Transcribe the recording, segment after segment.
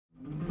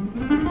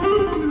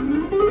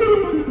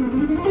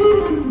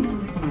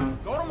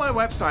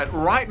my website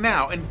right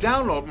now and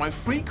download my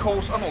free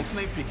course on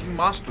alternate picking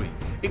mastery.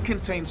 It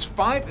contains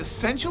 5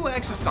 essential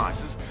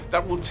exercises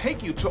that will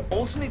take you to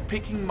alternate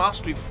picking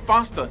mastery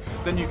faster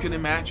than you can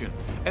imagine.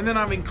 And then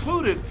I've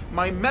included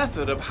my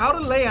method of how to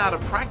lay out a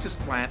practice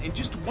plan in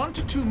just 1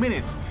 to 2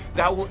 minutes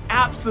that will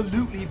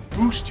absolutely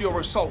boost your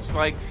results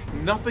like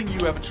nothing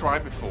you ever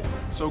tried before.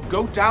 So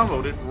go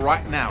download it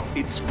right now.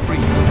 It's free.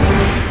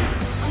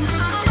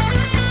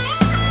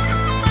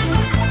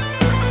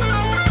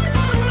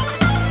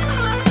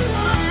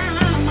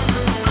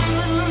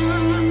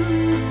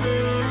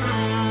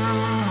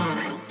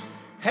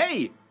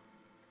 Hey,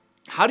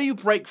 how do you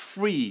break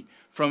free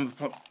from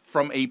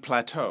a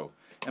plateau?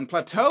 And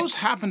plateaus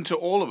happen to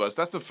all of us.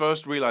 That's the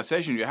first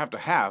realization you have to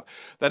have,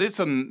 that it's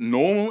a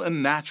normal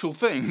and natural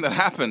thing that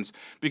happens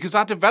because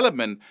our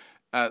development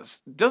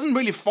doesn't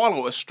really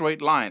follow a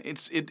straight line.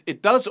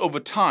 It does over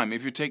time.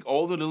 If you take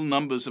all the little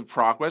numbers of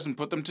progress and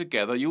put them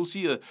together, you'll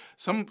see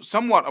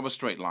somewhat of a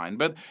straight line.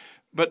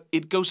 But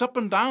it goes up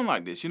and down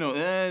like this,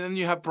 then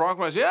you have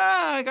progress. Yeah,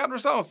 I got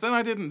results. Then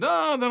I didn't.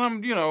 Oh, then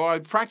I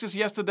practiced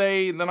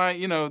yesterday. Then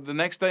the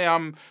next day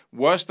I'm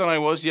worse than I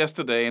was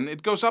yesterday. And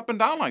it goes up and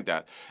down like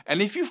that.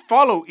 And if you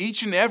follow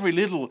each and every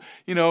little,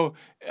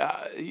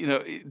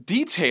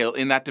 detail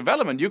in that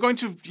development, you're going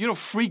to,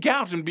 freak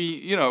out and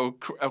be,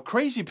 a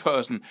crazy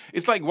person.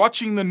 It's like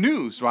watching the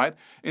news, right?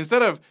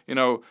 Instead of,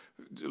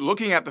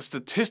 looking at the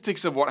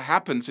statistics of what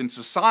happens in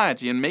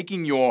society and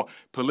making your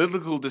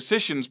political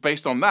decisions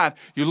based on that,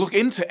 you look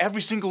into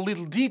every single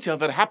little detail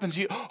that happens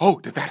here. Oh,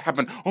 did that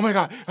happen? Oh my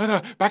God,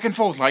 back and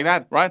forth like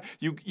that, right?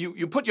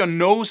 You put your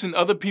nose in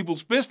other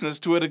people's business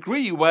to a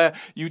degree where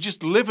you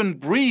just live and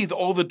breathe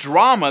all the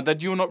drama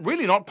that you're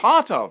really not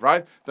part of,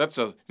 right? That's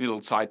a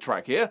little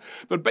sidetrack here.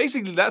 But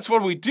basically that's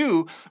what we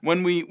do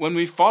when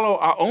we follow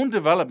our own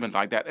development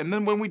like that. And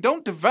then when we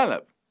don't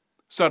develop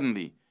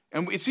suddenly,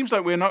 and it seems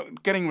like we're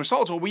not getting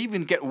results, or we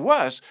even get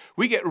worse,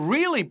 we get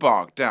really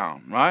bogged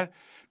down, right?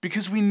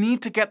 Because we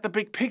need to get the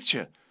big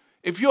picture.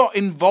 If you're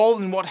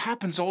involved in what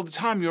happens all the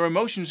time, your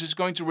emotions is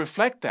going to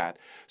reflect that.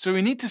 So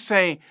you need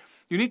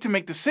to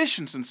make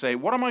decisions and say,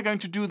 what am I going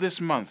to do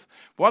this month?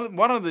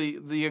 What are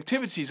the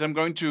activities I'm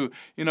going to,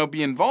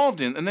 be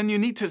involved in? And then you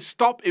need to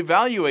stop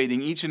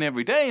evaluating each and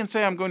every day and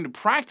say, I'm going to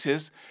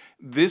practice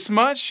this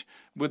much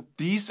with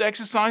these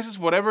exercises,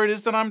 whatever it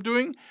is that I'm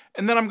doing,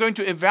 and then I'm going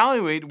to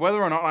evaluate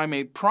whether or not I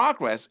made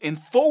progress in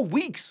 4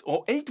 weeks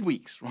or 8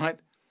 weeks, right?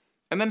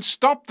 And then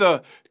stop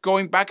the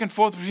going back and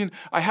forth between,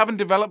 I haven't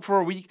developed for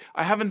a week,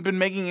 I haven't been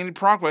making any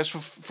progress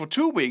for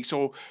 2 weeks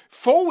or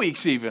 4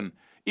 weeks even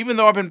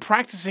though I've been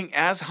practicing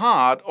as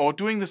hard or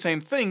doing the same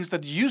things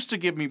that used to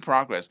give me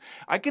progress.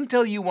 I can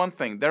tell you one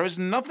thing, there is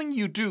nothing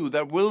you do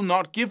that will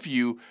not give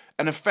you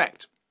an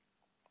effect.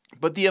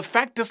 But the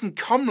effect doesn't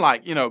come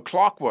like,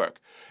 clockwork.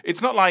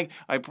 It's not like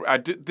I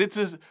did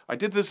this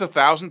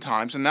 1,000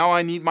 times and now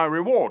I need my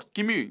reward.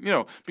 Give me,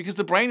 because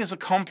the brain is a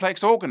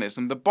complex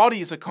organism. The body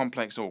is a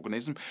complex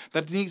organism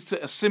that needs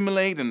to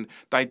assimilate and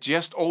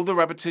digest all the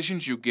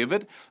repetitions you give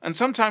it. And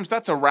sometimes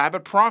that's a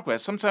rapid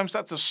progress. Sometimes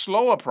that's a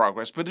slower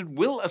progress, but it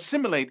will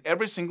assimilate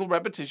every single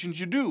repetition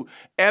you do.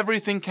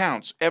 Everything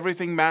counts.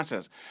 Everything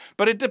matters.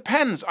 But it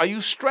depends. Are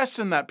you stressed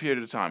in that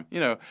period of time?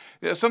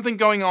 There's something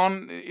going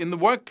on in the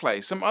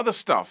workplace, some other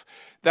stuff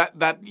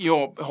that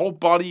your whole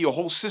body, your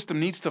whole system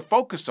needs to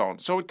focus on.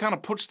 So it kind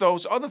of puts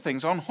those other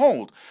things on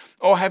hold.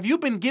 Or have you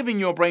been giving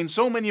your brain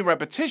so many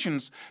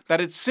repetitions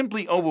that it's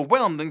simply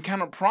overwhelmed and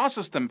cannot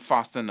process them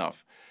fast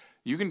enough?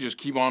 You can just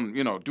keep on,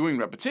 doing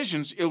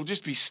repetitions. It'll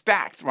just be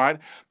stacked, right?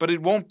 But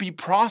it won't be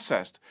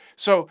processed.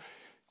 So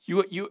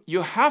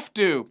you have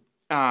to,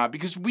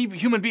 because we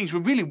human beings, we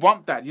really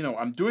want that.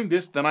 I'm doing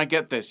this, then I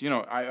get this.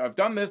 I've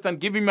done this, then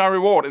give me my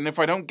reward. And if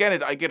I don't get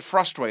it, I get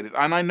frustrated.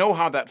 And I know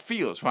how that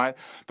feels, right?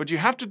 But you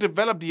have to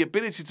develop the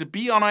ability to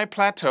be on a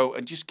plateau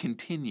and just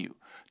continue.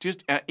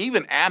 Just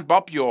even amp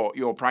up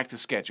your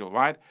practice schedule,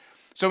 right?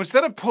 So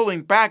instead of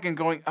pulling back and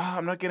going,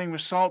 I'm not getting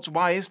results,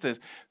 why is this?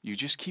 You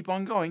just keep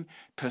on going.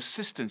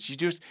 Persistence, you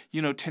just,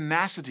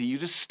 tenacity, you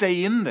just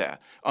stay in there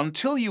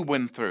until you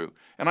win through.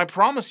 And I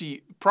promise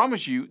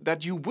you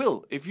that you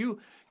will. If you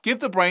give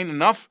the brain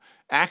enough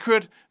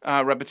accurate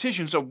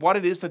repetitions of what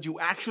it is that you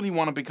actually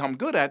want to become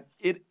good at,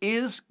 it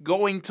is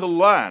going to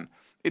learn.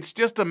 It's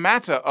just a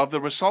matter of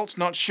the results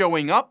not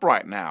showing up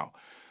right now.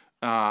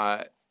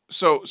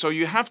 So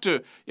you have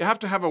to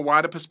have a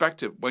wider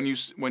perspective when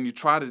you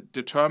try to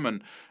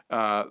determine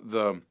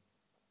the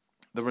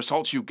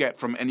results you get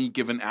from any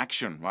given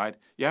action, right?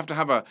 You have to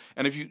have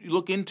and if you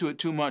look into it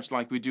too much,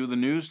 like we do the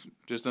news,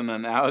 just an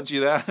analogy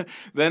there,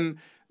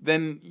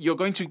 then you're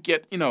going to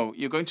get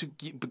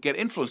get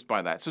influenced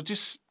by that. So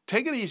just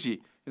take it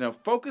easy.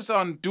 Focus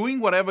on doing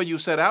whatever you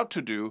set out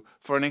to do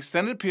for an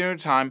extended period of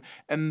time,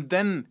 and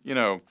then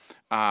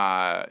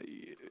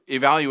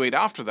evaluate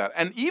after that.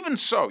 And even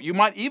so, you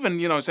might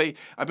even say,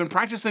 I've been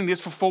practicing this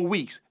for 4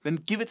 weeks. Then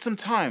give it some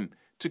time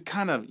to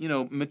kind of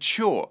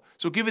mature.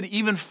 So give it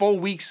even 4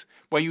 weeks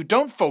where you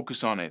don't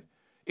focus on it.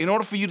 in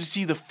order for you to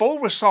see the full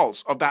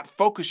results of that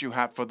focus you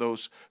have for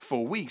those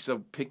 4 weeks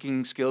of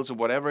picking skills or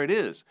whatever it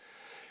is.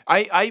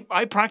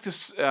 I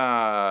practiced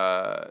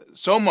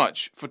so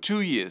much for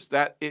 2 years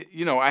that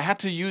I had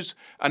to use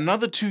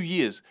another 2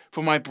 years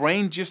for my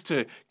brain just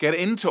to get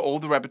into all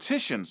the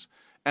repetitions.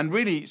 And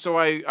really, so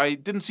I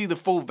didn't see the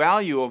full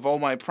value of all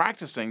my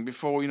practicing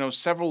before,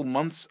 several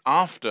months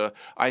after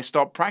I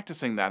stopped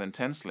practicing that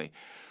intensely.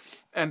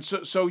 And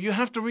so you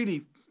have to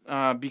really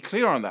be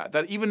clear on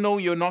that even though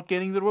you're not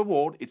getting the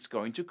reward, it's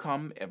going to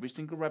come. Every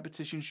single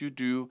repetition you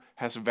do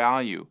has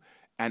value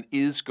and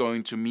is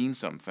going to mean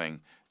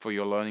something for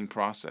your learning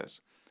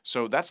process.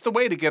 So that's the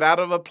way to get out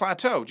of a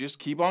plateau. Just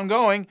keep on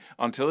going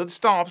until it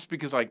stops,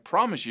 because I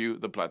promise you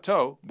the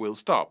plateau will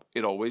stop.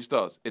 It always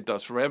does. It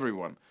does for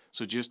everyone.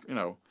 So just,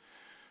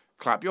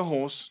 clap your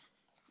horse,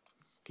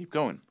 keep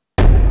going.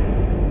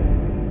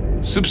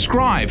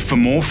 Subscribe for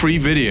more free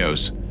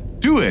videos.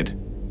 Do it.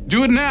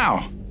 Do it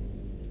now.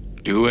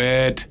 Do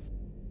it.